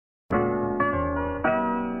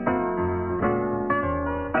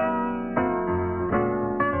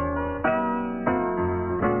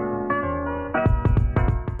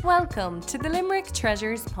Welcome to the Limerick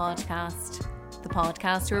Treasures podcast, the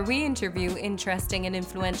podcast where we interview interesting and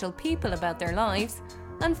influential people about their lives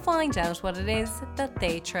and find out what it is that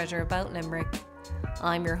they treasure about Limerick.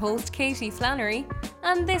 I'm your host, Katie Flannery,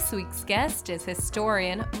 and this week's guest is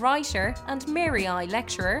historian, writer and Mary I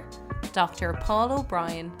lecturer, Dr. Paul O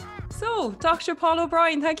Brien. So, Dr. Paul O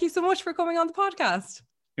Brien, thank you so much for coming on the podcast.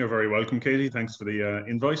 You're very welcome, Katie. Thanks for the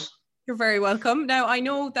invite. You're very welcome. Now, I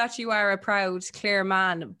know that you are a proud Clare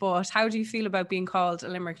man, but how do you feel about being called a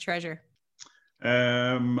Limerick treasure?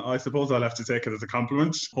 I suppose I'll have to take it as a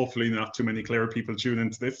compliment. Hopefully not too many Clare people tune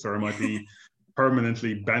into this, or I might be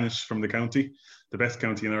permanently banished from the county, the best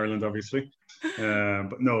county in Ireland, obviously.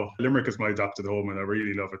 But no, Limerick is my adopted home and I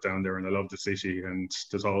really love it down there and I love the city, and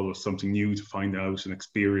there's always something new to find out and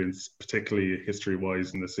experience, particularly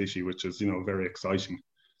history-wise in the city, which is, very exciting.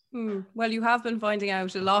 Well, you have been finding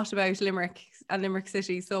out a lot about Limerick and Limerick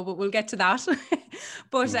City, but we'll get to that.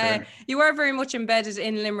 But okay. You are very much embedded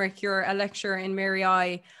in Limerick. You're a lecturer in Mary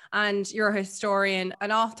I, and you're a historian,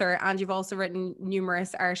 an author, and you've also written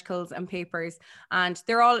numerous articles and papers. And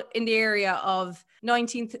they're all in the area of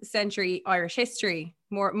 19th century Irish history,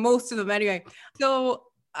 most of them anyway. So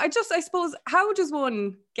I suppose, how does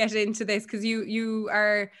one get into this? Because you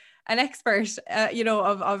are an expert,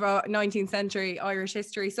 of 19th century Irish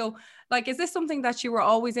history. So, is this something that you were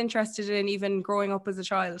always interested in, even growing up as a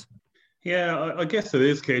child? Yeah, I guess it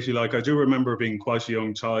is, Katie. I do remember being quite a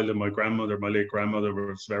young child, and my late grandmother,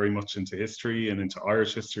 was very much into history and into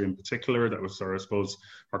Irish history in particular. That was, I suppose,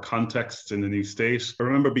 our context in the new state. I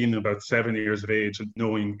remember being about 7 years of age and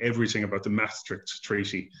knowing everything about the Maastricht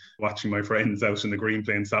Treaty, watching my friends out in the green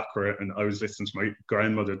playing soccer, and I was listening to my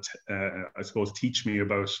grandmother, teach me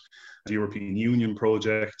about the European Union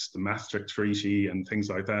project, the Maastricht Treaty, and things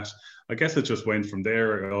like that. I guess it just went from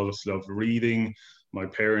there. I always loved reading. My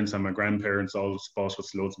parents and my grandparents always bought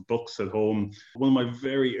us loads of books at home. One of my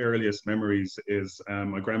very earliest memories is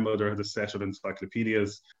my grandmother had a set of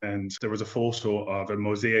encyclopedias, and there was a photo of a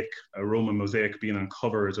Roman mosaic being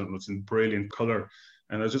uncovered, and it was in brilliant colour.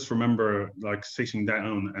 And I just remember sitting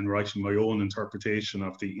down and writing my own interpretation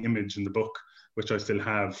of the image in the book, which I still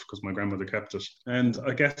have because my grandmother kept it. And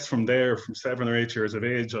I guess from there, from 7 or 8 years of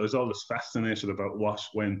age, I was always fascinated about what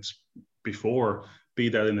went before, be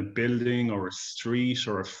that in a building or a street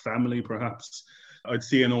or a family, perhaps. I'd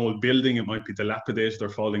see an old building, it might be dilapidated or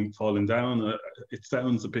falling down. It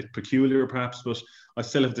sounds a bit peculiar, perhaps, but I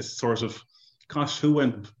still have this sort of, gosh, who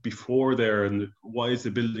went before there, and why is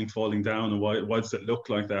the building falling down, and why does it look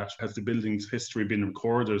like that? Has the building's history been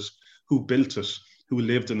recorded? Who built it? Who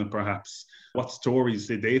lived in it, perhaps? What stories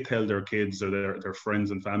did they tell their kids or their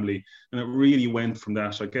friends and family? And it really went from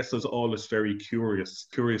that. I guess I was always very curious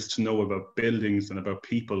to know about buildings and about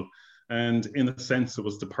people. And in a sense, it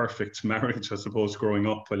was the perfect marriage, I suppose, growing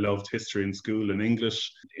up. I loved history in school and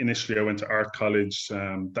English. Initially, I went to art college.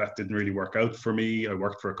 That didn't really work out for me. I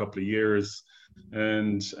worked for a couple of years.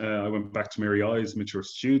 And I went back to Mary I as a mature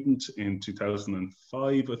student in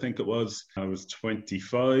 2005, I think it was. I was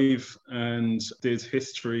 25 and did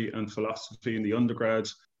history and philosophy in the undergrad,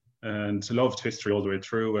 and loved history all the way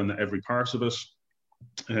through and every part of it,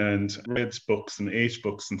 and read books and ate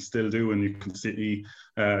books and still do. And you can see,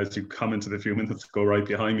 as you commented a few minutes ago, right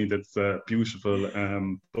behind me, that's a beautiful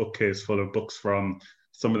bookcase full of books, from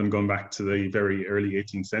some of them going back to the very early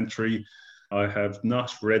 18th century. I have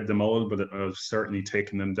not read them all, but I've certainly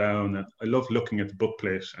taken them down. I love looking at the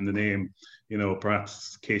bookplate and the name,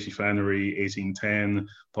 perhaps Katie Flannery, 1810,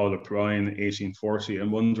 Paul O Brien, 1840,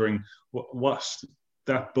 and wondering what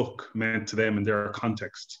that book meant to them in their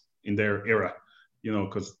context, in their era,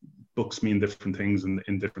 because books mean different things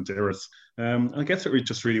in different eras. I guess it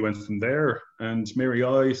just really went from there. And Mary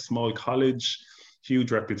I, small college,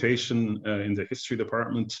 huge reputation in the history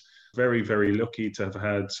department. Very, very lucky to have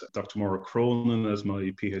had Dr. Maura Cronin as my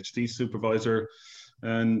PhD supervisor,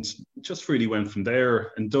 and just really went from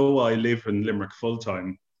there. And though I live in Limerick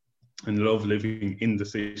full-time and love living in the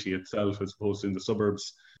city itself as opposed to in the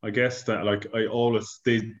suburbs, I guess that I always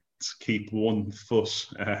did keep one foot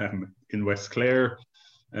in West Clare.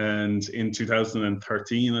 And in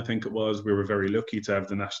 2013, I think it was, we were very lucky to have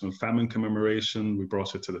the National Famine Commemoration. We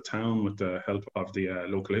brought it to the town with the help of the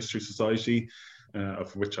Local History Society,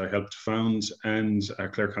 of which I helped found, and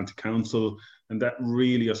Clare County Council. And that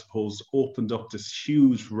really, I suppose, opened up this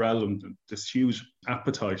huge realm, this huge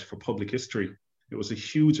appetite for public history. It was a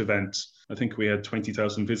huge event. I think we had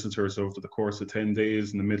 20,000 visitors over the course of 10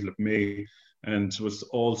 days in the middle of May. And it was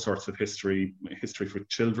all sorts of history for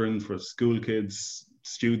children, for school kids,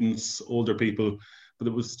 students, older people. But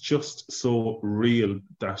it was just so real,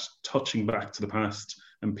 that touching back to the past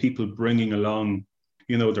and people bringing along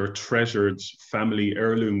They're treasured family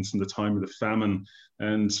heirlooms from the time of the famine.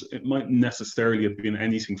 And it might necessarily have been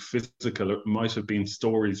anything physical. It might have been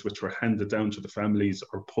stories which were handed down to the families,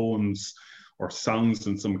 or poems or songs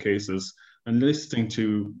in some cases. And listening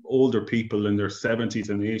to older people in their 70s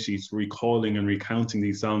and 80s recalling and recounting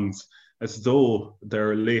these songs as though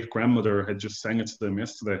their late grandmother had just sang it to them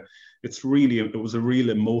yesterday. It was a real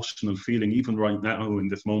emotional feeling. Even right now in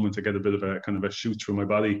this moment, I get a bit of a kind of a shoot through my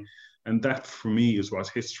body. And that for me is what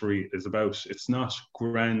history is about. It's not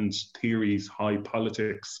grand theories, high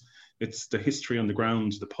politics. It's the history on the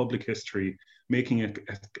ground, the public history, making it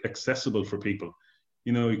accessible for people.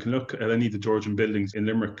 You can look at any of the Georgian buildings in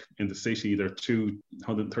Limerick, in the city, they're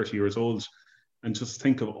 230 years old, and just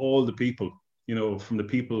think of all the people, from the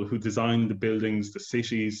people who designed the buildings, the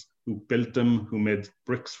cities, who built them, who made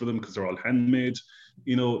bricks for them because they're all handmade.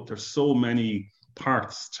 There's so many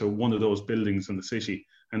parts to one of those buildings in the city.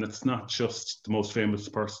 And it's not just the most famous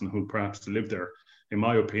person who perhaps lived there. In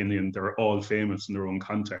my opinion, they're all famous in their own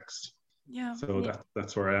context. Yeah. So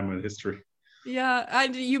that's where I am with history. Yeah,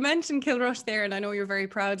 and you mentioned Kilrush there, and I know you're very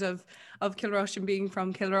proud of Kilrush and being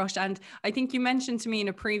from Kilrush. And I think you mentioned to me in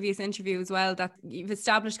a previous interview as well that you've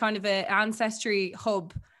established kind of an ancestry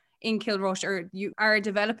hub in Kilrush, or you are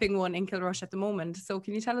developing one in Kilrush at the moment. So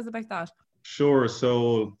can you tell us about that? Sure.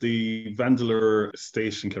 So the Vandeleur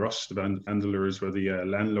estate in Kilrush, the Vandeleurs were the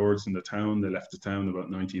landlords in the town. They left the town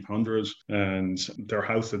about 1900, and their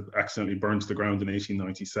house had accidentally burned to the ground in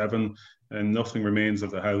 1897. And nothing remains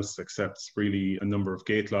of the house except really a number of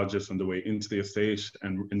gate lodges on the way into the estate.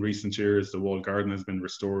 And in recent years, the walled garden has been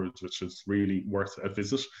restored, which is really worth a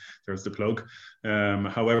visit. There's the plug.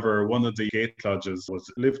 However, one of the gate lodges was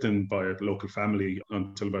lived in by a local family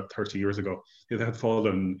until about 30 years ago. It had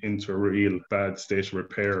fallen into a real bad state of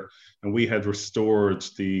repair, and we had restored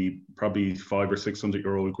the probably 500 or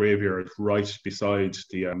 600-year-old graveyard right beside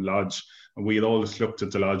the lodge. And we had always looked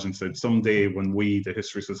at the lodge and said, someday when we, the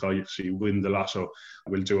History Society, win the lotto,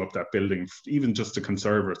 we'll do up that building, even just to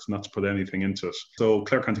conserve it, not to put anything into it. So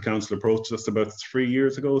Clare County Council approached us about 3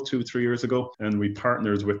 years ago, 2-3 years ago, and we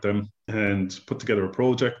partnered with them and put together a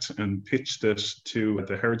project and pitched it to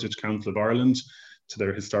the Heritage Council of Ireland, to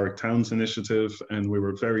their Historic Towns initiative. And we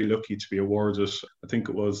were very lucky to be awarded, I think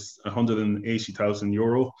it was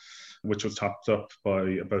 €180,000, which was topped up by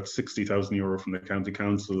about €60,000 from the County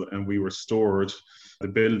Council. And we restored the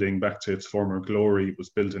building back to its former glory. It was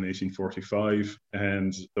built in 1845.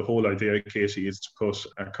 And the whole idea, Katie, is to put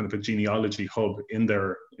a kind of a genealogy hub in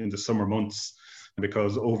there in the summer months.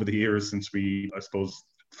 Because over the years since we, I suppose,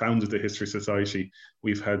 founded the History Society,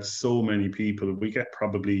 we've had so many people. We get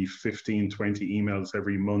probably 15-20 emails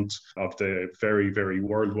every month of the very, very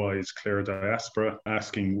worldwide Clare diaspora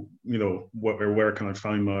asking, where can I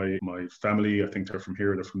find my family? I think they're from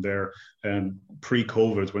here, they're from there. And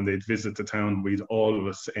pre-COVID, when they'd visit the town, we'd all of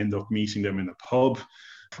us end up meeting them in a pub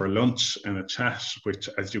for lunch and a chat, which,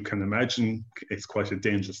 as you can imagine, it's quite a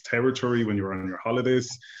dangerous territory when you're on your holidays.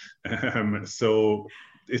 So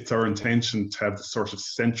it's our intention to have the sort of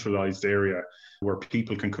centralized area where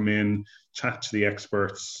people can come in, chat to the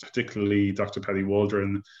experts, particularly Dr. Paddy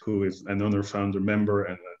Waldron, who is another founder member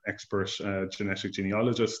and an expert genetic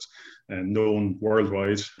genealogist and known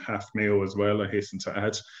worldwide, half Mayo as well, I hasten to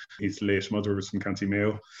add. His late mother was from County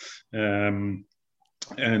Mayo. And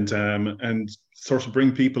sort of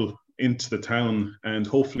bring people into the town, and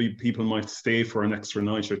hopefully people might stay for an extra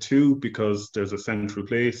night or two because there's a central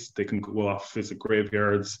place. They can go off, visit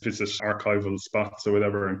graveyards, visit archival spots or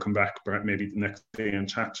whatever, and come back maybe the next day and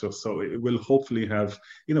chat to us. So it will hopefully have,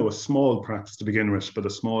 a small practice to begin with, but a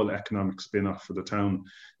small economic spin-off for the town.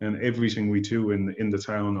 And everything we do in the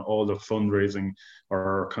town, all the fundraising,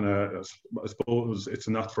 or kind of, I suppose it's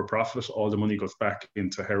a not-for-profit, all the money goes back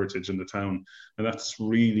into heritage in the town. And that's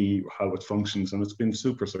really how it functions. And it's been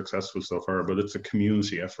super successful so far, but it's a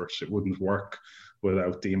community effort. It wouldn't work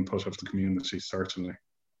without the input of the community, certainly.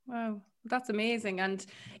 Wow, that's amazing. And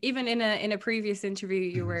even in a previous interview,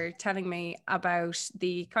 you were telling me about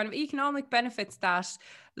the kind of economic benefits that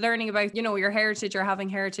learning about, your heritage, or having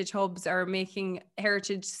heritage hubs, or making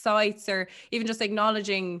heritage sites, or even just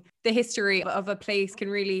acknowledging the history of a place can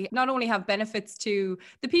really not only have benefits to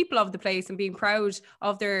the people of the place and being proud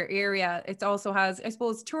of their area, it also has, I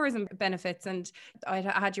suppose, tourism benefits. And I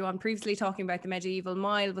had you on previously talking about the medieval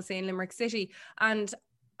mile, was in Limerick City. And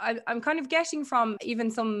I'm kind of getting from even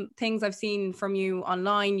some things I've seen from you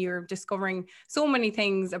online, you're discovering so many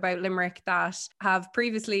things about Limerick that have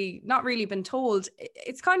previously not really been told.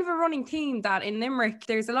 It's kind of a running theme that in Limerick,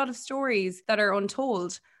 there's a lot of stories that are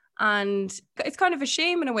untold. And it's kind of a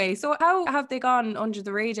shame in a way. So how have they gone under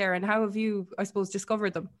the radar, and how have you, I suppose,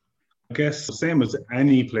 discovered them? I guess the same as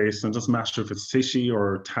any place, and it doesn't matter if it's a city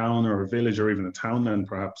or a town or a village or even a townland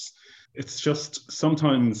perhaps. It's just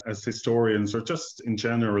sometimes as historians or just in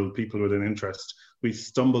general people with an interest, we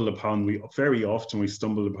very often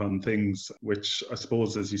stumble upon things which I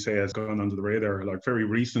suppose, as you say, has gone under the radar. Like very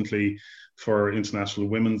recently for International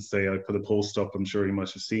Women's Day, I put a post up, I'm sure you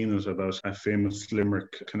might have seen it, about a famous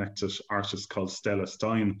Limerick connected artist called Stella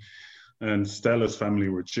Stein. And Stella's family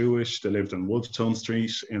were Jewish. They lived on Wolftown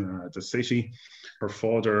Street in the city. Her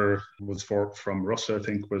father was from Russia, I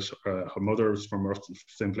think, but her mother was from the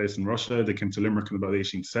same place in Russia. They came to Limerick in about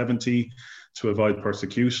 1870 to avoid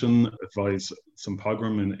persecution, avoid some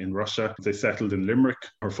pogrom in Russia. They settled in Limerick.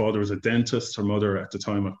 Her father was a dentist. Her mother at the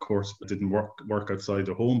time, of course, didn't work outside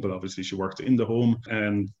the home, but obviously she worked in the home.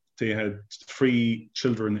 And they had 3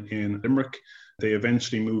 children in Limerick. They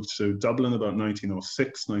eventually moved to Dublin about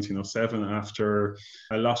 1906, 1907, after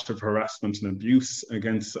a lot of harassment and abuse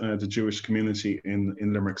against the Jewish community in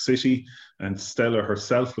Limerick City. And Stella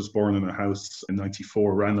herself was born in a house in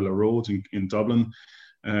 94 Ranelagh Road in Dublin.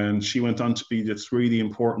 And she went on to be this really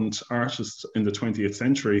important artist in the 20th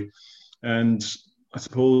century. And I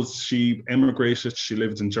suppose she emigrated, she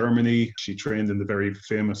lived in Germany, she trained in the very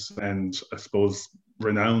famous and I suppose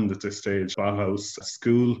renowned at this stage Bauhaus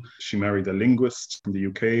school. She married a linguist from the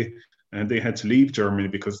UK and they had to leave Germany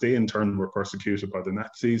because they in turn were persecuted by the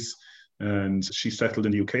Nazis. And she settled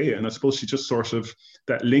in the UK. And I suppose she just sort of,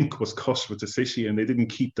 that link was cut with the city and they didn't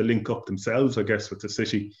keep the link up themselves, I guess, with the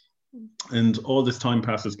city. And all this time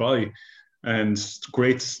passes by. And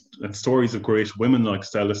stories of great women like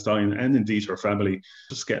Stella Stein and indeed her family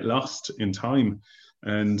just get lost in time.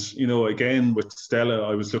 And, you know, again, with Stella,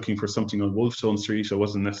 I was looking for something on Wolftown Street. I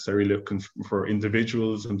wasn't necessarily looking for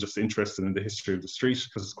individuals. I'm just interested in the history of the street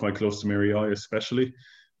because it's quite close to Mary I especially.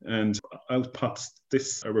 And out pops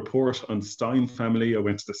this report on the Stein family. I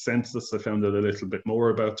went to the census. I found out a little bit more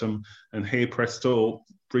about them. And hey, presto,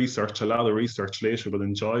 a lot of research later, but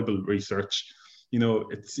enjoyable research. You know,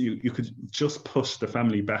 it's you could just push the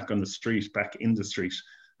family back on the street, back in the street,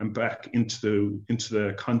 and back into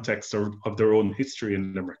the context of their own history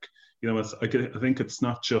in Limerick. You know, I think it's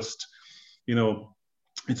not just, you know,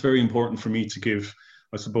 it's very important for me to give,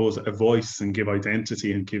 I suppose, a voice and give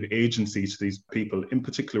identity and give agency to these people, in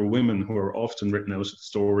particular women who are often written out of the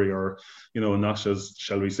story or, you know, not as,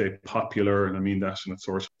 shall we say, popular, and I mean that in a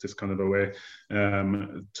sort of this kind of a way,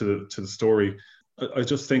 to the story. I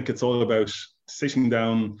just think it's all about sitting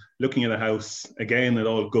down, looking at a house. Again, it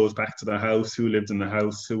all goes back to the house, who lived in the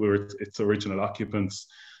house, who were its original occupants,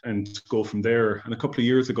 and go from there. And a couple of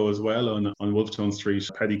years ago as well on Wolftown Street,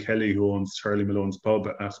 Paddy Kelly, who owns Charlie Malone's pub,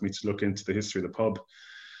 asked me to look into the history of the pub.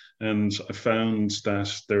 And I found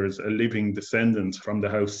that there's a living descendant from the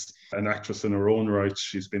house, an actress in her own right.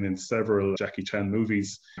 She's been in several Jackie Chan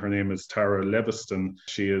movies. Her name is Tara Leviston.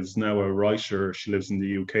 She is now a writer. She lives in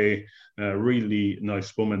the UK. A really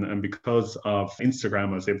nice woman. And because of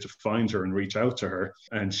Instagram, I was able to find her and reach out to her.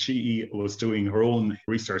 And she was doing her own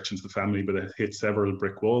research into the family, but it hit several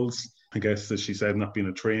brick walls. I guess, as she said, not being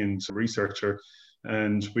a trained researcher.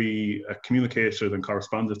 And we communicated and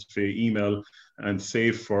corresponded via email. And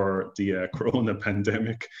save for the corona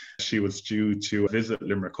pandemic, she was due to visit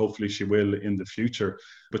Limerick. Hopefully she will in the future.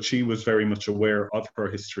 But she was very much aware of her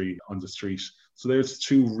history on the street. So there's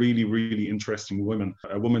 2 really, really interesting women.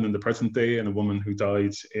 A woman in the present day and a woman who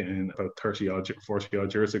died in about 40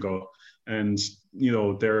 odd years ago. And, you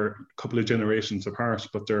know, they're a couple of generations apart,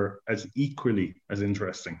 but they're as equally as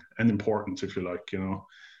interesting and important, if you like, you know.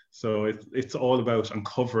 So it's all about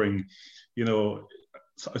uncovering, you know,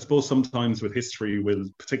 I suppose sometimes with history,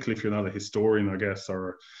 particularly if you're not a historian, I guess,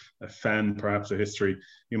 or a fan perhaps of history,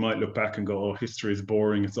 you might look back and go, oh, history is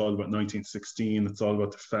boring. It's all about 1916. It's all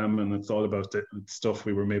about the famine. It's all about the stuff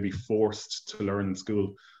we were maybe forced to learn in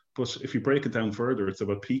school. But if you break it down further, it's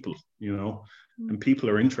about people, you know, and people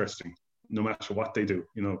are interesting no matter what they do.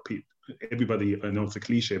 You know, everybody, I know it's a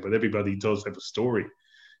cliche, but everybody does have a story.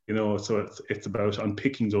 You know, so it's about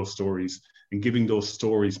unpicking those stories and giving those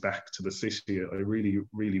stories back to the city. I really,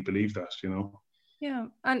 really believe that, you know. Yeah.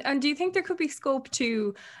 And do you think there could be scope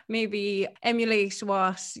to maybe emulate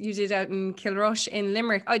what you did out in Kilrush in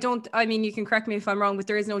Limerick? I mean, you can correct me if I'm wrong, but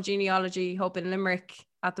there is no genealogy hub in Limerick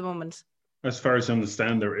at the moment. As far as I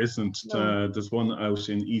understand, there isn't. No. There's one out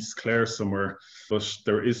in East Clare somewhere, but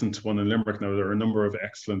there isn't one in Limerick now. There are a number of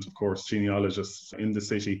excellent, of course, genealogists in the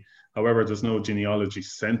city. However, there's no genealogy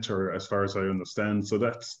centre as far as I understand. So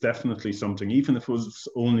that's definitely something, even if it was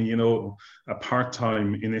only, you know, a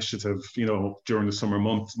part-time initiative, you know, during the summer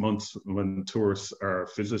months when tourists are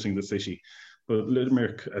visiting the city. But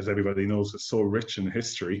Limerick, as everybody knows, is so rich in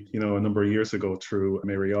history. You know, a number of years ago through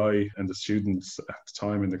Mary I and the students at the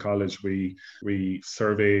time in the college, we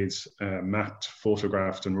surveyed, mapped,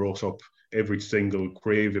 photographed and wrote up every single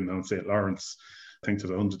grave in Mount St. Lawrence. I think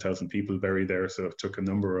there's 100,000 people buried there, so it took a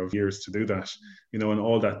number of years to do that, you know, and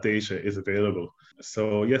all that data is available.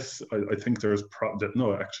 So yes, I think there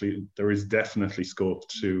is definitely scope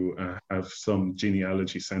to have some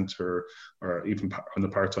genealogy centre, or even on a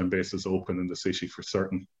part-time basis, open in the city for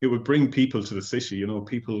certain. It would bring people to the city, you know,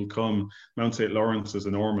 people come, Mount St. Lawrence is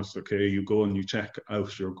enormous, okay, you go and you check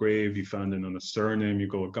out your grave, you found in on a surname, you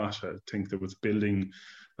go, gosh, I think there was building,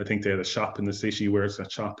 I think they had a shop in the city. Where's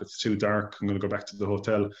that shop? It's too dark. I'm going to go back to the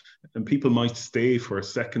hotel. And people might stay for a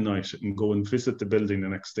second night and go and visit the building the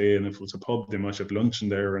next day. And if it was a pub, they might have lunch in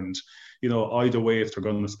there. And, you know, either way, if they're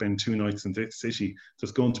going to spend 2 nights in the city,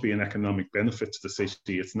 there's going to be an economic benefit to the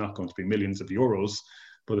city. It's not going to be millions of euros,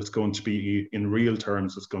 but it's going to be, in real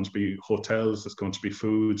terms, it's going to be hotels, it's going to be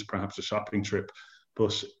food, perhaps a shopping trip.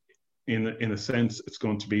 But in a sense, it's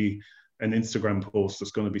going to be an Instagram post,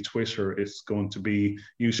 it's going to be Twitter, it's going to be,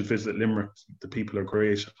 you should visit Limerick, the people are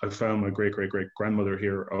great, I found my great grandmother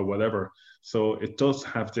here, or whatever. So it does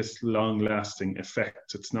have this long lasting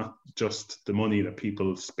effect. It's not just the money that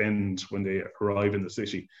people spend when they arrive in the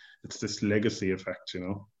city, it's this legacy effect, you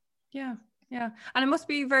know. Yeah. And it must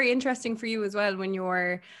be very interesting for you as well when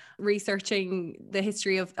you're researching the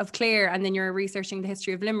history of Clare, and then you're researching the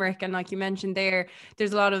history of Limerick. And like you mentioned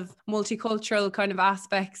there's a lot of multicultural kind of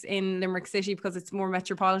aspects in Limerick City because it's more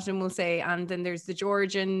metropolitan, we'll say. And then there's the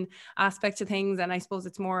Georgian aspect to things. And I suppose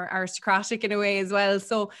it's more aristocratic in a way as well.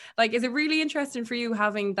 So like, is it really interesting for you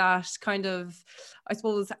having that kind of, I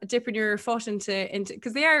suppose, dipping your foot into,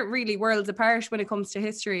 because they are really worlds apart when it comes to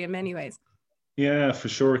history in many ways? Yeah, for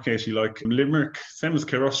sure, Katie. Like Limerick, same as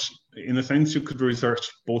Kilrush, in a sense, you could research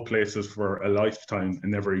both places for a lifetime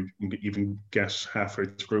and never even get halfway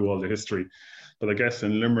through all the history. But I guess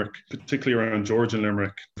in Limerick, particularly around Georgian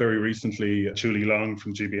Limerick, very recently, Julie Long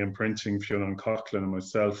from GBM Printing, Fionn Coughlin and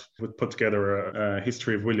myself would put together a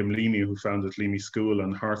history of William Leamy, who founded Leamy School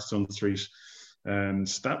on Hearthstone Street. And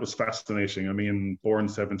that was fascinating. I mean, born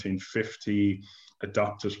 1750,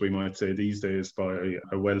 adopted, we might say these days, by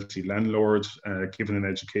a wealthy landlord, given an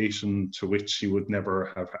education to which he would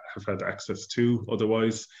never have had access to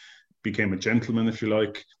otherwise, became a gentleman, if you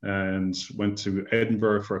like, and went to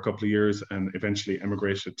Edinburgh for a couple of years and eventually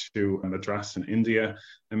emigrated to Madras in India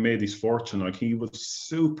and made his fortune. Like, he was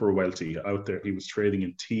super wealthy out there. He was trading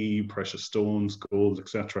in tea, precious stones, gold,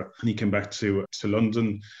 etc. And he came back to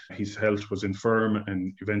London. His health was infirm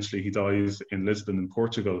and eventually he dies in Lisbon in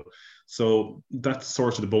Portugal. So that's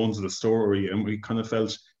sort of the bones of the story. And we kind of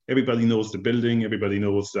felt, everybody knows the building. Everybody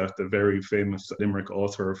knows that the very famous Limerick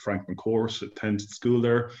author Frank McCourt attended school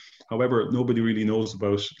there. However, nobody really knows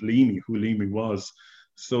about Leamy, who Leamy was.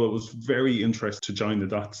 So it was very interesting to join the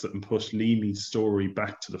dots and push Leamy's story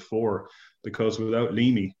back to the fore, because without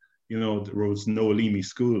Leamy, you know, there was no Leamy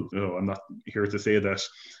school. You know, I'm not here to say that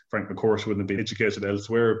Frank McCourt wouldn't have been educated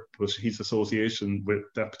elsewhere, but his association with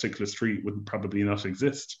that particular street would probably not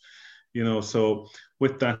exist. You know, so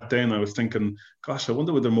with that, then I was thinking, gosh, I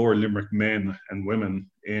wonder were there more Limerick men and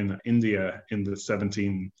women in India in the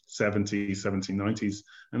 1770s, 1790s.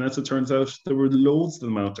 And as it turns out, there were loads of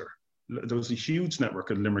them out there. There was a huge network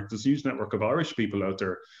of Limerick. There's a huge network of Irish people out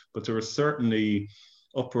there, but there were certainly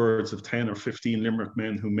upwards of 10 or 15 Limerick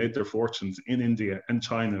men who made their fortunes in India and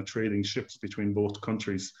China, trading ships between both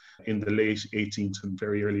countries in the late 18th and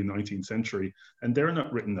very early 19th century. And they're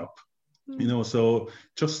not written up. You know, so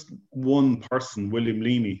just one person, William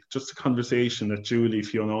Leamy, just a conversation that Julie,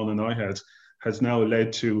 Fiona and I had, has now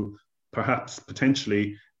led to perhaps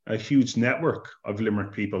potentially a huge network of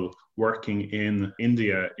Limerick people working in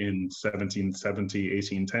India in 1770,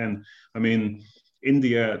 1810. I mean,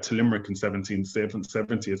 India to Limerick in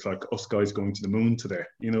 1770, it's like us guys going to the moon today.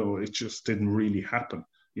 You know, it just didn't really happen,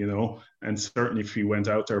 you know, and certainly if he went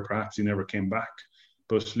out there, perhaps he never came back.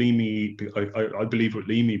 But Leamy, I believe with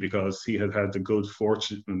Leamy, because he had had the good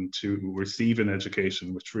fortune to receive an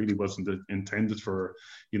education, which really wasn't intended for,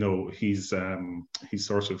 you know, his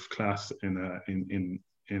sort of class in the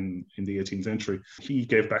 18th century. He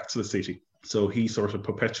gave back to the city. So he sort of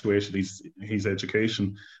perpetuated his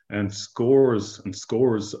education, and scores and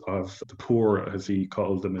scores of the poor, as he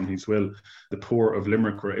called them in his will, the poor of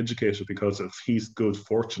Limerick were educated because of his good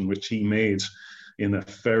fortune, which he made in a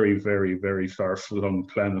very, very, very far-flung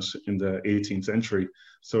planet in the 18th century.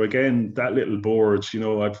 So again, that little board, you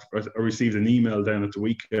know, I received an email down at the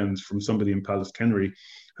weekend from somebody in Pallaskenry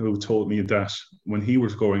who told me that when he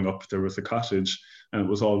was growing up, there was a cottage and it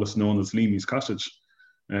was always known as Leamy's Cottage.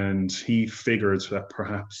 And he figured that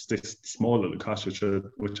perhaps this small little cottage,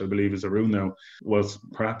 which I believe is a ruin now, was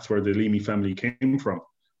perhaps where the Leamy family came from.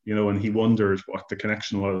 And he wondered what the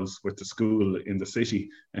connection was with the school in the city,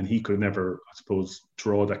 and he could never, I suppose,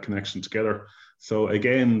 draw that connection together. So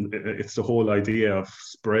again, it's the whole idea of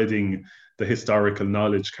spreading the historical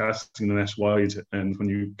knowledge, casting the net wide, and when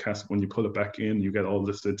you pull it back in, you get all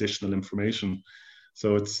this additional information.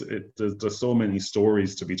 So there's so many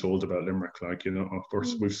stories to be told about Limerick, of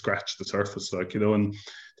course we've scratched the surface, and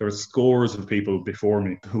there are scores of people before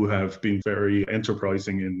me who have been very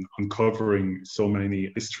enterprising in uncovering so many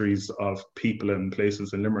histories of people and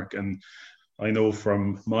places in Limerick. And I know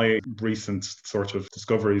from my recent sort of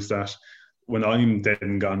discoveries that when I'm dead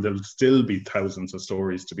and gone, there'll still be thousands of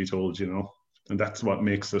stories to be told, and that's what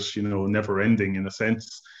makes it, never ending in a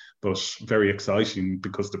sense, but very exciting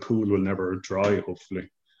because the pool will never dry, hopefully.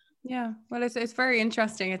 Yeah, well, it's very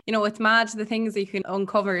interesting. It's mad, the things that you can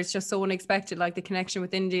uncover. It's just so unexpected, like the connection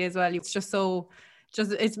with India as well. It's just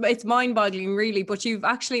it's mind-boggling, really. But you've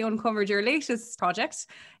actually uncovered your latest project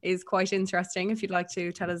is quite interesting. If you'd like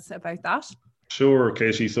to tell us about that. Sure,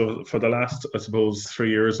 Katie. So for the last, I suppose, 3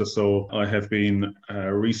 years or so, I have been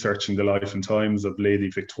researching the life and times of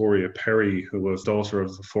Lady Victoria Pery, who was daughter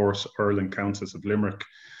of the fourth Earl and Countess of Limerick.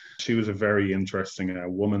 She was a very interesting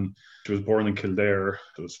woman. She was born in Kildare.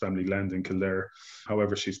 It was family land in Kildare.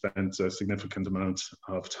 However, she spent a significant amount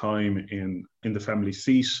of time in the family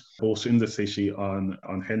seat, both in the city on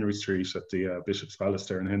Henry Street at the Bishop's Palace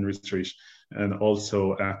there in Henry Street, and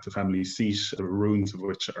also at the family seat, the ruins of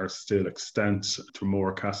which are still extant,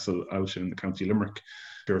 Tremore Castle out in the County Limerick.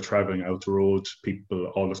 If you're traveling out the road, people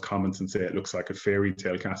always comment and say it looks like a fairy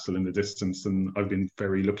tale castle in the distance. And I've been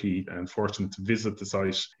very lucky and fortunate to visit the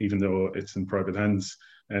site, even though it's in private hands.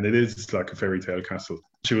 And it is like a fairy tale castle.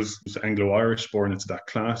 She was Anglo-Irish, born into that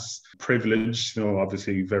class, privileged,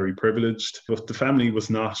 obviously very privileged. But the family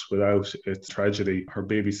was not without its tragedy. Her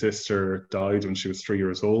baby sister died when she was 3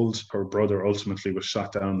 years old. Her brother ultimately was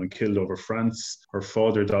shot down and killed over France. Her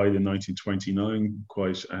father died in 1929,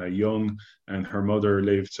 quite young. And her mother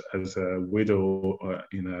lived as a widow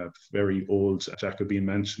in a very old Jacobean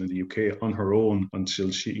mansion in the UK on her own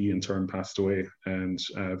until she in turn passed away. And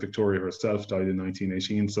Victoria herself died in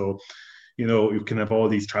 1918. So, you can have all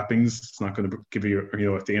these trappings. It's not going to give you,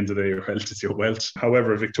 at the end of the day, your health is your wealth.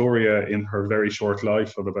 However, Victoria, in her very short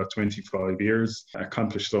life of about 25 years,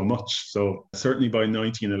 accomplished so much. So certainly by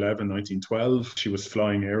 1911, 1912, she was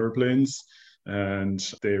flying aeroplanes. And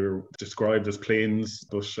they were described as planes,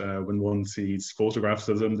 but when one sees photographs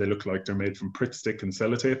of them, they look like they're made from Pritt stick and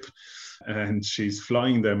sellotape. And she's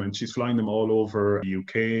flying them, and she's flying them all over the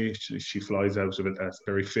UK. She flies out of it at a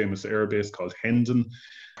very famous airbase called Hendon.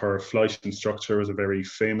 Her flight instructor was a very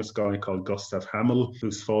famous guy called Gustav Hamel,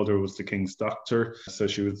 whose father was the King's doctor. So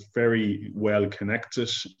she was very well connected.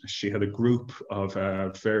 She had a group of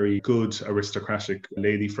very good aristocratic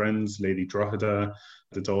lady friends, Lady Drogheda,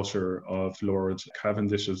 the daughter of Lord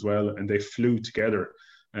Cavendish as well, and they flew together.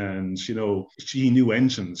 And, she knew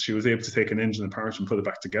engines. She was able to take an engine apart and put it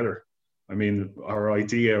back together. I mean, our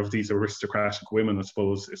idea of these aristocratic women, I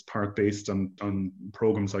suppose, is part based on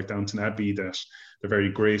programs like Downton Abbey, that they're very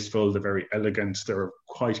graceful, they're very elegant, they're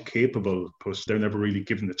quite capable, but they're never really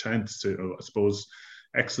given the chance to, I suppose,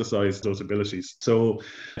 exercise those abilities. So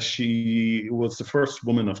she was the first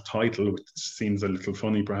woman of title, which seems a little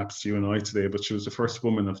funny perhaps to you and I today, but she was the first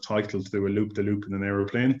woman of title to do a loop-de-loop in an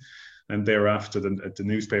aeroplane. And thereafter, the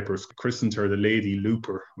newspapers christened her the Lady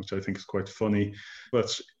Looper, which I think is quite funny.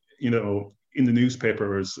 But in the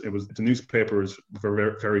newspapers, the newspapers were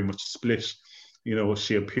very, very much split.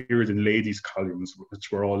 She appeared in ladies' columns,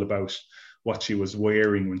 which were all about what she was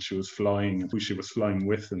wearing when she was flying and who she was flying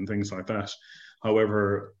with and things like that.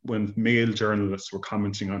 However, when male journalists were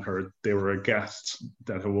commenting on her, they were aghast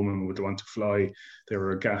that a woman would want to fly. They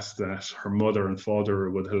were aghast that her mother and father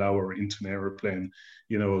would allow her into an aeroplane,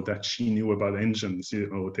 that she knew about engines.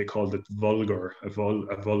 They called it vulgar, a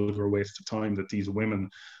vulgar waste of time, that these women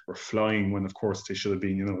were flying when, of course, they should have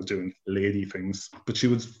been, doing lady things. But she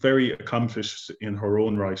was very accomplished in her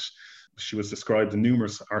own right. She was described in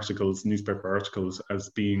numerous newspaper articles, as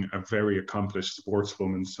being a very accomplished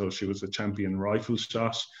sportswoman. So she was a champion rifle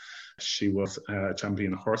shot. She was a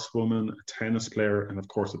champion horsewoman, a tennis player, and of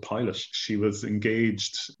course a pilot. She was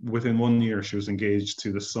engaged, within 1 year, she was engaged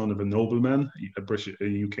to the son of a nobleman,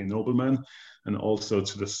 a UK nobleman, and also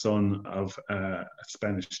to the son of a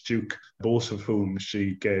Spanish duke, both of whom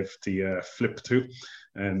she gave the flip to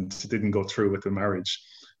and didn't go through with the marriage,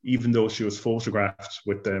 even though she was photographed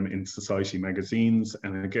with them in society magazines.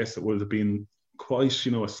 And I guess it would have been quite,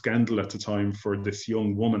 a scandal at the time for this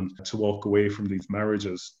young woman to walk away from these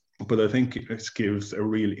marriages. But I think it gives a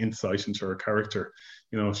real insight into her character.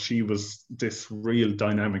 She was this real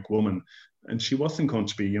dynamic woman, and she wasn't going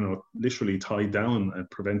to be, literally tied down and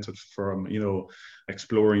prevented from,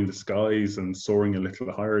 exploring the skies and soaring a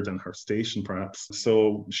little higher than her station, perhaps.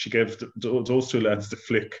 So she gave those two lads the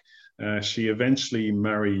flick. She eventually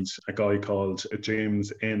married a guy called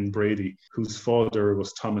James N. Brady, whose father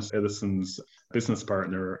was Thomas Edison's business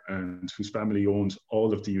partner and whose family owned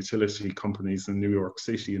all of the utility companies in New York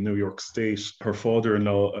City and New York State. Her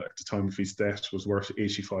father-in-law at the time of his death was worth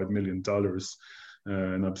 $85 million.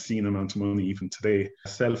 An obscene amount of money even today.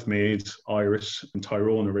 Self-made, Irish, and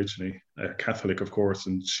Tyrone originally, Catholic of course,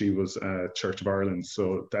 and she was Church of Ireland,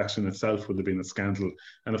 so that in itself would have been a scandal.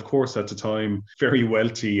 And of course at the time, very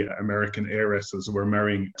wealthy American heiresses were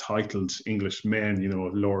marrying titled English men,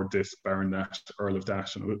 Lord this, Baron that, Earl of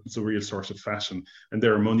that, and it was a real sort of fashion, and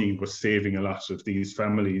their money was saving a lot of these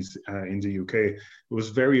families in the UK. It was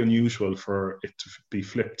very unusual for it to be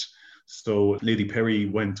flipped. So Lady Pery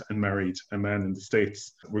went and married a man in the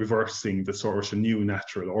States, reversing the sort of new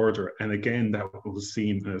natural order. And again, that was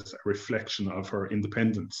seen as a reflection of her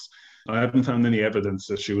independence. I haven't found any evidence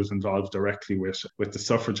that she was involved directly with the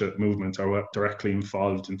suffragette movement or directly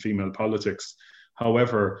involved in female politics.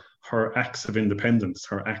 However, her acts of independence,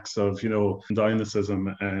 her acts of,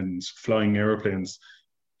 dynamism and flying airplanes,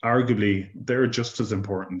 arguably, they're just as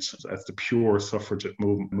important as the pure suffragette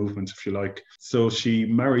movement, if you like. So she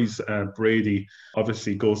marries Brady,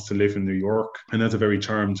 obviously goes to live in New York, and has a very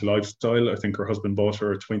charmed lifestyle. I think her husband bought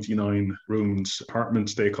her a 29-roomed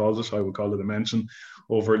apartment, they called it. I would call it a mansion,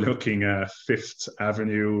 overlooking Fifth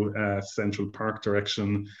Avenue, Central Park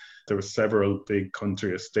direction. There were several big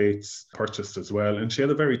country estates purchased as well. And she had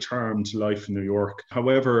a very charmed life in New York.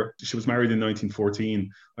 However, she was married in 1914.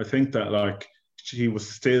 I think that, she was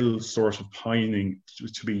still sort of pining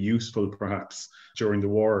to be useful, perhaps, during the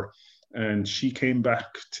war. And she came back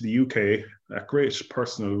to the UK at great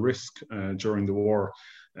personal risk during the war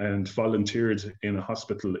and volunteered in a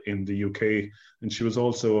hospital in the UK. And she was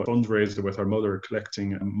also a fundraiser with her mother,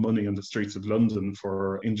 collecting money on the streets of London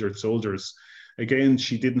for injured soldiers. Again,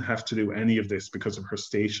 she didn't have to do any of this because of her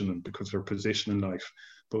station and because of her position in life.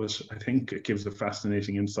 But I think it gives a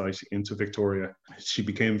fascinating insight into Victoria. She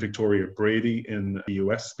became Victoria Brady in the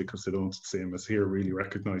US because they don't, same as here, really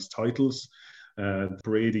recognize titles.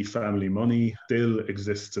 Brady family money still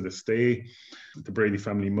exists to this day. The Brady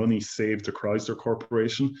family money saved the Chrysler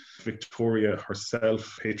Corporation. Victoria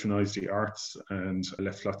herself patronized the arts and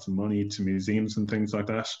left lots of money to museums and things like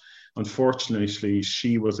that. Unfortunately,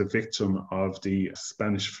 she was a victim of the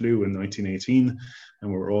Spanish flu in 1918,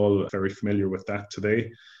 and we're all very familiar with that today.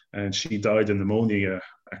 And she died in pneumonia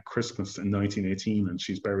at Christmas in 1918, and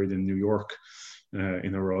she's buried in New York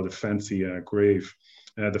in a rather fancy grave.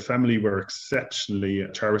 The family were exceptionally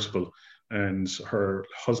charitable, and her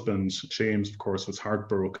husband, James, of course, was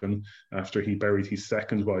heartbroken after he buried his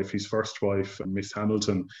second wife. His first wife, Miss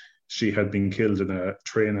Hamilton, she had been killed in a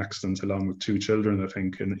train accident along with two children, I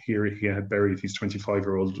think, and here he had buried his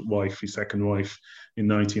 25-year-old wife, his second wife, in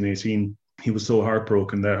 1918. He was so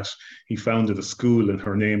heartbroken that he founded a school in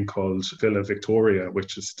her name called Villa Victoria,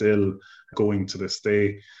 which is still going to this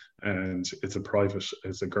day. And it's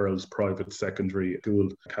a girls' private secondary school,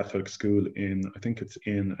 Catholic school I think it's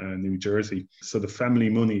in New Jersey. So the family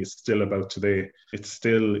money is still about today. It's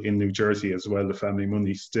still in New Jersey as well. The family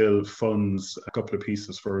money still funds a couple of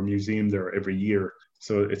pieces for a museum there every year.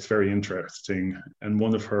 So it's very interesting. And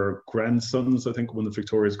one of her grandsons, I think one of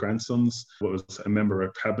Victoria's grandsons, was a member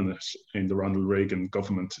of cabinet in the Ronald Reagan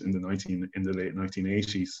government in the late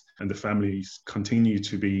 1980s. And the families continue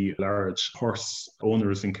to be large horse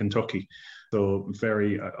owners in Kentucky. So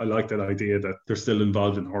I like that idea that they're still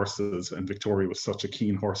involved in horses. And Victoria was such a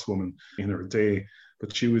keen horsewoman in her day.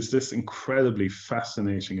 But she was this incredibly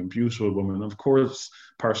fascinating and beautiful woman. Of course,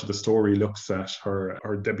 part of the story looks at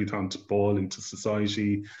her debutante ball into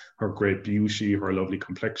society, her great beauty, her lovely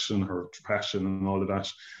complexion, her fashion and all of that.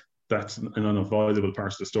 That's an unavoidable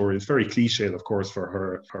part of the story. It's very cliched, of course,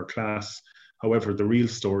 for her class. However, the real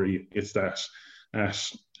story is that at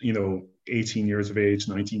 18 years of age,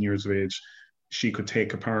 19 years of age, she could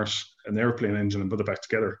take apart an airplane engine and put it back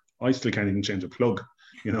together. I still can't even change a plug.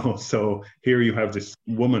 So here you have this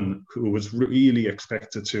woman who was really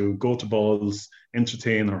expected to go to balls,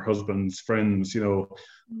 entertain her husband's friends,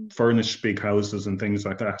 furnish big houses and things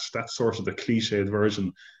like that. That's sort of the cliched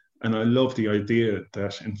version. And I love the idea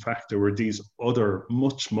that, in fact, there were these other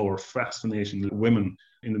much more fascinating women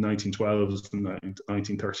in the 1912s and the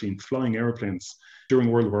 1913 flying airplanes.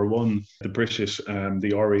 During World War I, the British,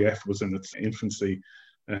 the RAF was in its infancy,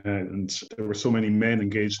 and there were so many men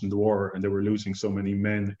engaged in the war, and they were losing so many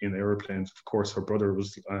men in airplanes. Of course, her brother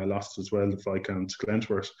was lost as well, the Viscount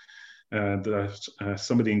Glentworth. That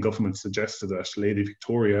somebody in government suggested that Lady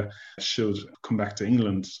Victoria should come back to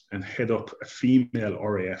England and head up a female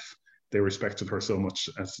RAF. They respected her so much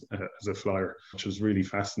as a flyer, which was really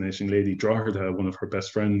fascinating. Lady Drogheda, one of her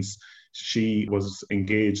best friends, she was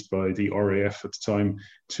engaged by the RAF at the time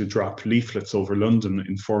to drop leaflets over London,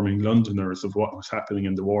 informing Londoners of what was happening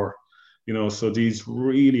in the war. You know, so these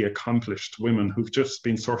really accomplished women who've just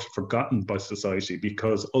been sort of forgotten by society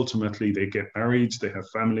because ultimately they get married, they have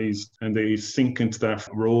families, and they sink into that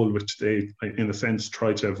role which they, in a sense,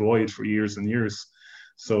 try to avoid for years and years.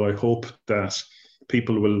 So I hope that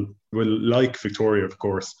people will like Victoria, of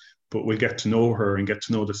course, but we'll get to know her and get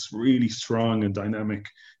to know this really strong and dynamic,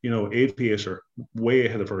 you know, aviator, way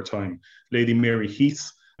ahead of her time. Lady Mary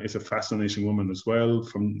Heath is a fascinating woman as well,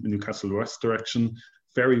 from Newcastle West direction.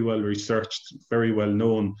 Very well researched, very well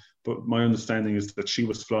known. But my understanding is that she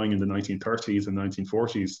was flying in the 1930s and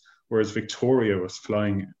 1940s, whereas Victoria was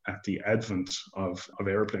flying at the advent of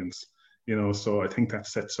airplanes. You know, so I think that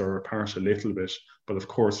sets her apart a little bit. But of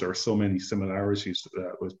course, there are so many similarities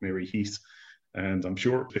with Mary Heath. And I'm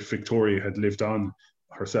sure if Victoria had lived on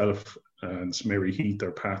herself and Mary Heath,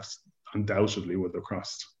 their paths undoubtedly would have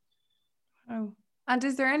crossed. Oh. And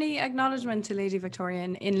is there any acknowledgement to Lady Victoria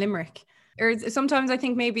in Limerick? Or sometimes I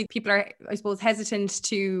think maybe people are, I suppose, hesitant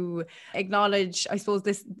to acknowledge, I suppose,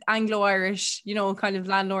 this Anglo-Irish, you know, kind of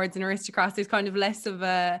landlords and aristocrats. There's kind of less of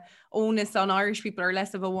a onus on Irish people, or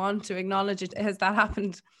less of a want to acknowledge it. Has that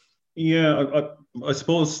happened? Yeah, I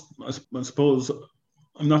suppose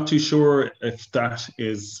I'm not too sure if that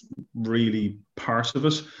is really part of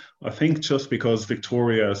it. I think just because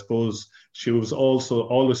Victoria, I suppose, she was also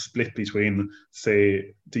always split between,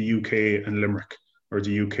 say, the UK and Limerick, or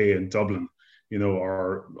the UK and Dublin, you know,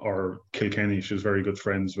 or Kilkenny. She was very good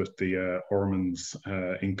friends with the Ormonds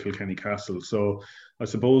in Kilkenny Castle. So I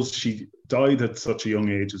suppose she died at such a young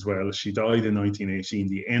age as well. She died in 1918,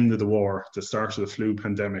 the end of the war, the start of the flu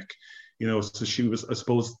pandemic. You know, so she was, I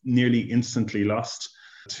suppose, nearly instantly lost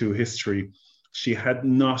to history. She had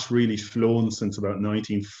not really flown since about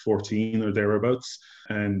 1914 or thereabouts.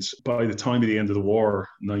 And by the time of the end of the war,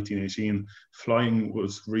 1918, flying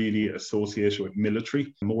was really associated with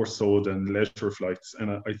military, more so than leisure flights.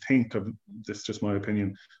 And I think, this is just my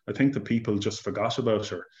opinion, I think the people just forgot about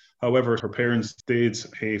her. However, her parents did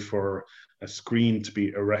pay for a screen to be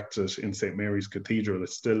erected in St. Mary's Cathedral.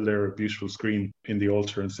 It's still there, a beautiful screen in the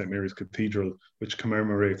altar in St. Mary's Cathedral, which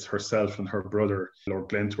commemorates herself and her brother, Lord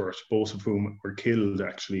Glentworth, both of whom were killed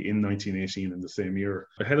actually in 1918 in the same year.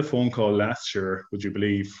 I had a phone call last year, would you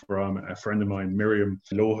believe, from a friend of mine, Miriam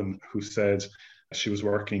Lohan, who said she was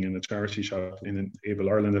working in a charity shop in Able,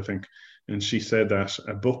 Ireland, I think. And she said that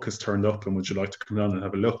a book has turned up and would you like to come down and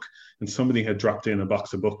have a look? And somebody had dropped in a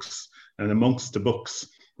box of books. And amongst the books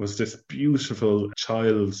was this beautiful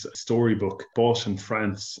child's storybook bought in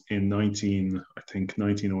France in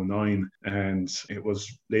 1909. And it was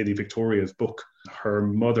Lady Victoria's book. Her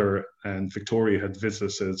mother and Victoria had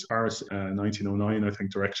visited Paris 1909, I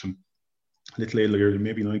think, direction. A little later,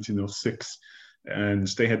 maybe 1906. And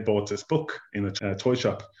they had bought this book in a toy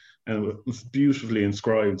shop. And it was beautifully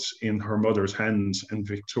inscribed in her mother's hand. And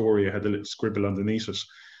Victoria had a little scribble underneath it.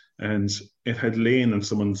 And it had lain in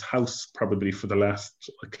someone's house probably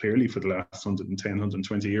clearly for the last 110,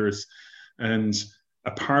 120 years. And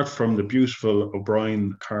apart from the beautiful O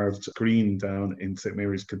Brien carved screen down in St.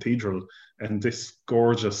 Mary's Cathedral and this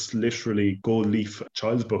gorgeous, literally gold leaf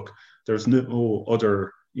child's book, there's no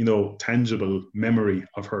other, you know, tangible memory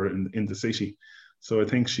of her in the city. So I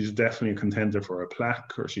think she's definitely a contender for a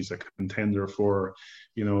plaque, or she's a contender for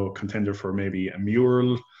maybe a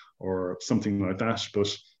mural or something like that.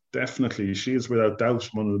 But definitely, she is without doubt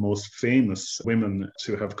one of the most famous women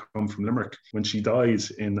to have come from Limerick. When she died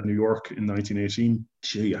in New York in 1918,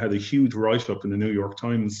 she had a huge write-up in the New York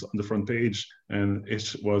Times on the front page, and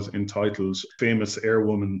it was entitled "Famous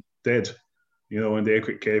Airwoman Dead." You know, and they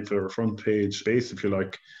gave her a front page base, if you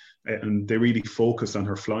like, and they really focused on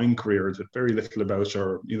her flying career. Very little about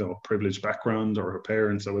her, you know, privileged background or her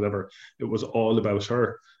parents or whatever. It was all about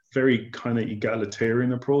her. Very kind of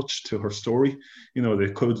egalitarian approach to her story. You know,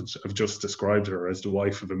 they could have just described her as the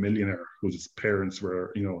wife of a millionaire whose parents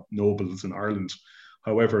were, you know, nobles in Ireland.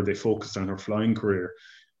 However, they focused on her flying career.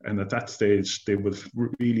 And at that stage, they would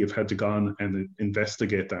really have had to go on and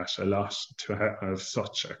investigate that a lot to have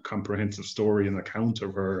such a comprehensive story and account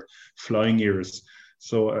of her flying years.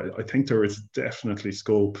 So I think there is definitely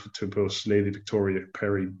scope to put Lady Victoria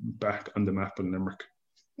Pery back on the map in Limerick.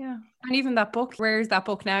 Yeah. And even that book, where is that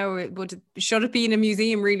book now? Should it be in a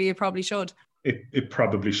museum? Really, it probably should. It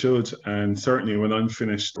probably should. And certainly when I'm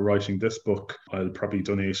finished writing this book, I'll probably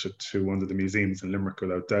donate it to one of the museums in Limerick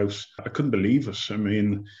without doubt. I couldn't believe it. I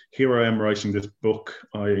mean, here I am writing this book.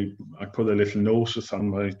 I put a little notice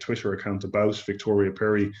on my Twitter account about Victoria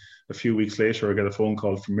Pery. A few weeks later, I get a phone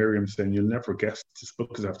call from Miriam saying, "You'll never guess this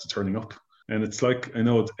book is after turning up." And it's like, I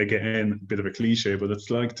know, again, a bit of a cliche, but it's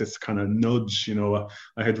like this kind of nudge, you know.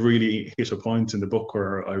 I had really hit a point in the book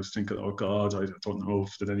where I was thinking, oh God, I don't know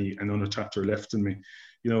if there's another chapter left in me,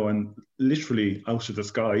 you know, and literally out of the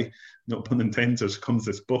sky, no pun intended, comes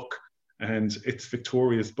this book. And it's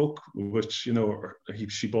Victoria's book, which, you know,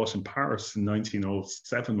 she bought in Paris in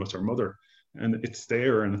 1907 with her mother. And it's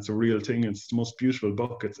there, and it's a real thing. It's the most beautiful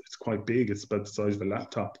book. It's quite big. It's about the size of a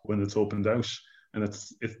laptop when it's opened out. And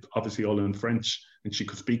it's obviously all in French, and she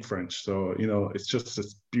could speak French. So, you know, it's just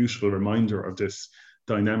this beautiful reminder of this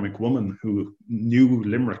dynamic woman who knew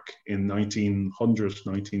Limerick in 1900,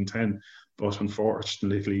 1910. But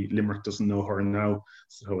unfortunately, Limerick doesn't know her now.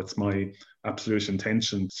 So it's my absolute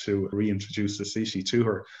intention to reintroduce the city to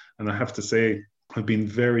her. And I have to say, I've been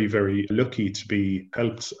very, very lucky to be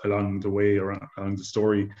helped along the way, along the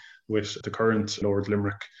story, with the current Lord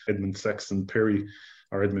Limerick, Edmund Sexton Pery,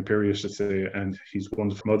 or Edmund Pery, I should say, and his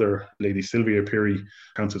wonderful mother, Lady Sylvia Pery,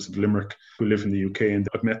 Countess of Limerick, who live in the UK. And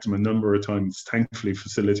I've met them a number of times, thankfully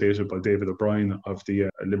facilitated by David O'Brien of the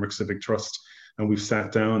Limerick Civic Trust. And we've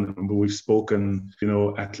sat down and we've spoken, you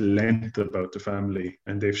know, at length about the family,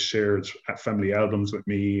 and they've shared family albums with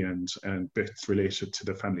me and bits related to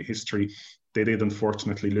the family history. They did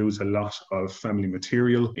unfortunately lose a lot of family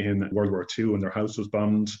material in World War II when their house was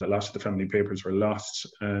bombed. A lot of the family papers were lost,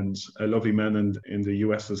 and a lovely man in the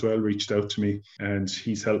US as well reached out to me, and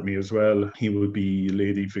he's helped me as well. He would be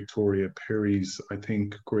Lady Victoria Pery's, I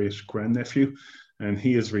think, great grandnephew. And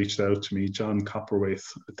he has reached out to me. John Copperwaith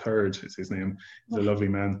III is his name. He's a lovely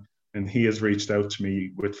man. And he has reached out to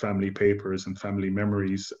me with family papers and family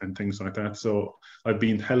memories and things like that. So I've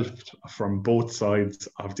been helped from both sides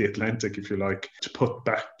of the Atlantic, if you like, to put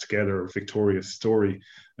back together Victoria's story.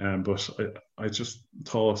 But I just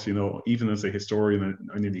thought, you know, even as a historian,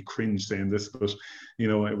 I nearly cringe saying this, but, you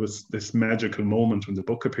know, it was this magical moment when the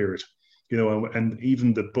book appeared. You know, and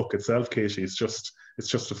even the book itself, Katie, it's just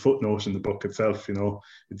a footnote in the book itself. You know,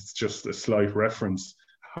 it's just a slight reference.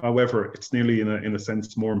 However, it's nearly in a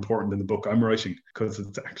sense more important than the book I'm writing, because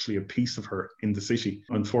it's actually a piece of her in the city.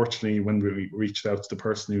 Unfortunately, when we reached out to the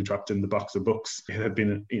person who dropped in the box of books, it had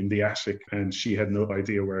been in the attic, and she had no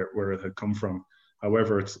idea where it had come from.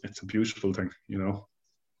 However, it's a beautiful thing, you know.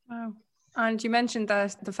 Wow. And you mentioned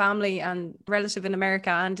that the family and relative in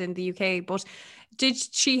America and in the UK, but did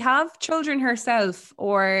she have children herself,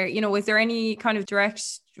 or, you know, is there any kind of direct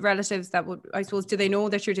relatives that would, I suppose, do they know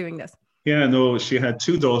that you're doing this? Yeah, no, she had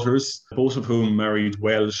two daughters, both of whom married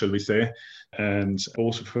well, shall we say, and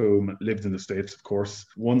both of whom lived in the States, of course.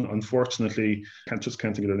 One, unfortunately, can't think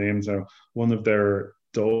of their names now. One of their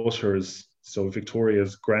daughters, so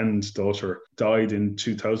Victoria's granddaughter, died in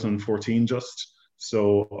 2014 just.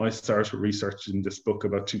 So I started researching this book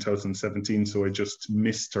about 2017, so I just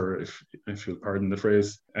missed her, if you'll pardon the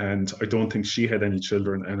phrase. And I don't think she had any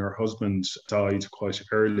children, and her husband died quite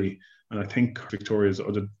early. And I think Victoria's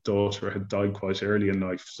other daughter had died quite early in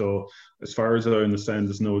life. So as far as I understand,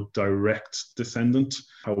 there's no direct descendant.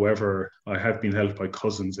 However, I have been helped by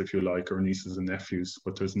cousins, if you like, or nieces and nephews,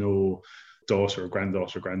 but there's no daughter,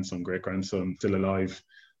 granddaughter, grandson, great-grandson still alive.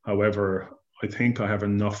 However, I think I have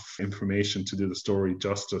enough information to do the story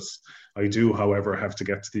justice. I do, however, have to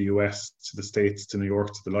get to the US, to the States, to New York,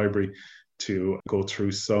 to the library, to go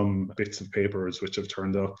through some bits of papers which have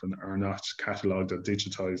turned up and are not catalogued or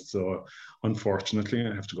digitized. So unfortunately,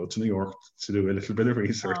 I have to go to New York to do a little bit of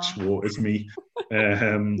research. Woe is me,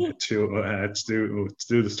 to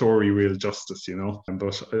do the story real justice, you know.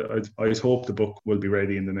 But I hope the book will be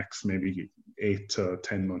ready in the next maybe 8 to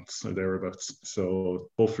 10 months or thereabouts. So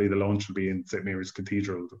hopefully the launch will be in St. Mary's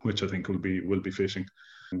Cathedral, which I think will be fitting.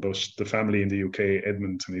 But the family in the UK,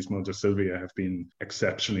 Edmund and his mother Sylvia, have been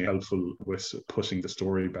exceptionally helpful with putting the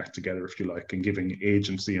story back together, if you like, and giving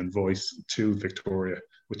agency and voice to Victoria,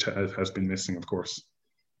 which has been missing, of course.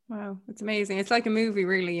 Wow, it's amazing. It's like a movie,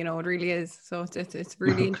 really, you know, it really is. So it's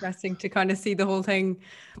really interesting to kind of see the whole thing,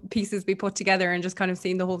 pieces be put together, and just kind of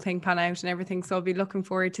seeing the whole thing pan out and everything. So I'll be looking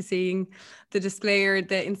forward to seeing the display or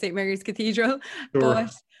in St. Mary's Cathedral. Sure.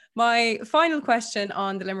 But My final question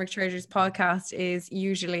on the Limerick Treasures podcast is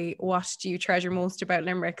usually, what do you treasure most about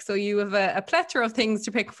Limerick? So you have a plethora of things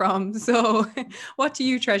to pick from. So what do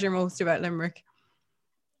you treasure most about Limerick?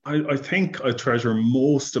 I think I treasure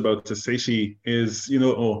most about the city is,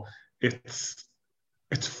 it's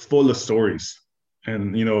full of stories.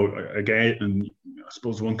 And, again, and I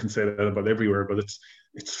suppose one can say that about everywhere, but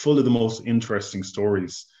it's full of the most interesting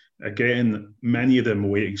stories. Again, many of them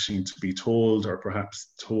waiting to be told, or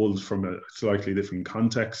perhaps told from a slightly different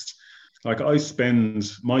context. Like I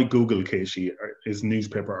spend my Google, Katie, is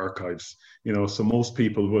newspaper archives. So most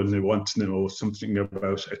people, when they want to know something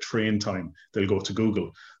about a train time, they'll go to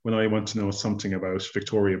Google. When I want to know something about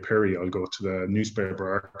Victoria Pery, I'll go to the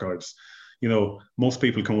newspaper archives. Most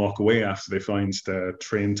people can walk away after they find the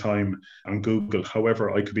train time on Google.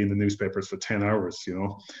 However, I could be in the newspapers for 10 hours.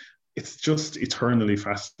 It's just eternally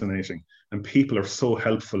fascinating. And people are so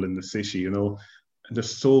helpful in the city, and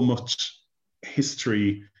there's so much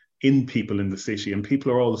history in people in the city, and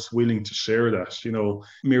people are always willing to share that.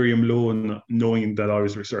 Miriam Lohan, knowing that I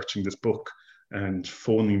was researching this book and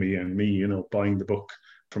phoning me and me, buying the book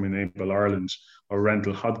from Enable Ireland, or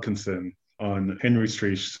Randall Hodkinson on Henry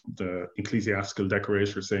Street, the ecclesiastical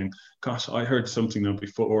decorator, saying, gosh, I heard something now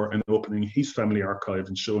before, and opening his family archive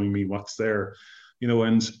and showing me what's there.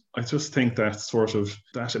 And I just think that sort of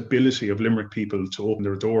that ability of Limerick people to open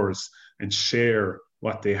their doors and share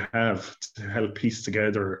what they have to help piece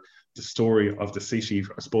together the story of the city,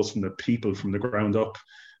 I suppose, from the people, from the ground up.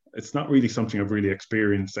 It's not really something I've really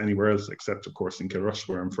experienced anywhere else, except, of course, in Kilrush,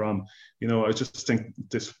 where I'm from. I just think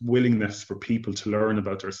this willingness for people to learn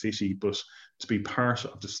about their city, but to be part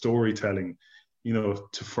of the storytelling,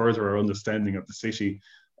 to further our understanding of the city.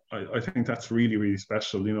 I think that's really, really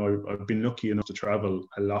special. I've been lucky enough to travel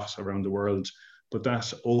a lot around the world, but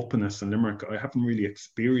that openness in Limerick, I haven't really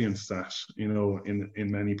experienced that,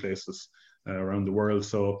 in many places around the world.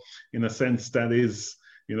 So in a sense, that is,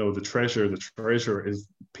 the treasure. The treasure is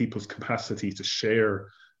people's capacity to share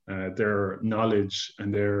their knowledge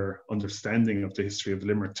and their understanding of the history of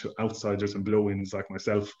Limerick to outsiders and blow-ins like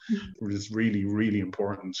myself, which is really, really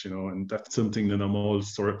important, and that's something that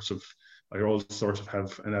I always sort of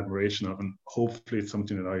have an admiration of, and hopefully it's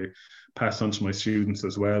something that I pass on to my students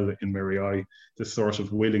as well in Mary I, this sort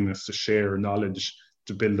of willingness to share knowledge,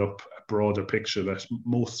 to build up a broader picture that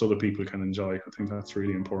most other people can enjoy. I think that's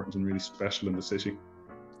really important and really special in the city.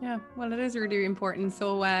 Yeah, well, it is really important.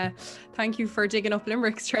 So thank you for digging up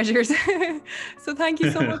Limerick's treasures. So thank you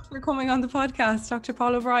so much for coming on the podcast, Dr.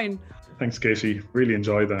 Paul O'Brien. Thanks, Katie. Really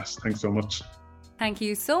enjoyed that. Thanks so much. Thank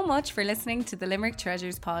you so much for listening to the Limerick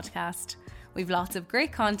Treasures podcast. We've lots of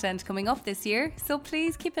great content coming up this year, so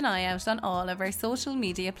please keep an eye out on all of our social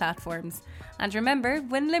media platforms. And remember,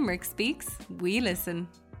 when Limerick speaks, we listen.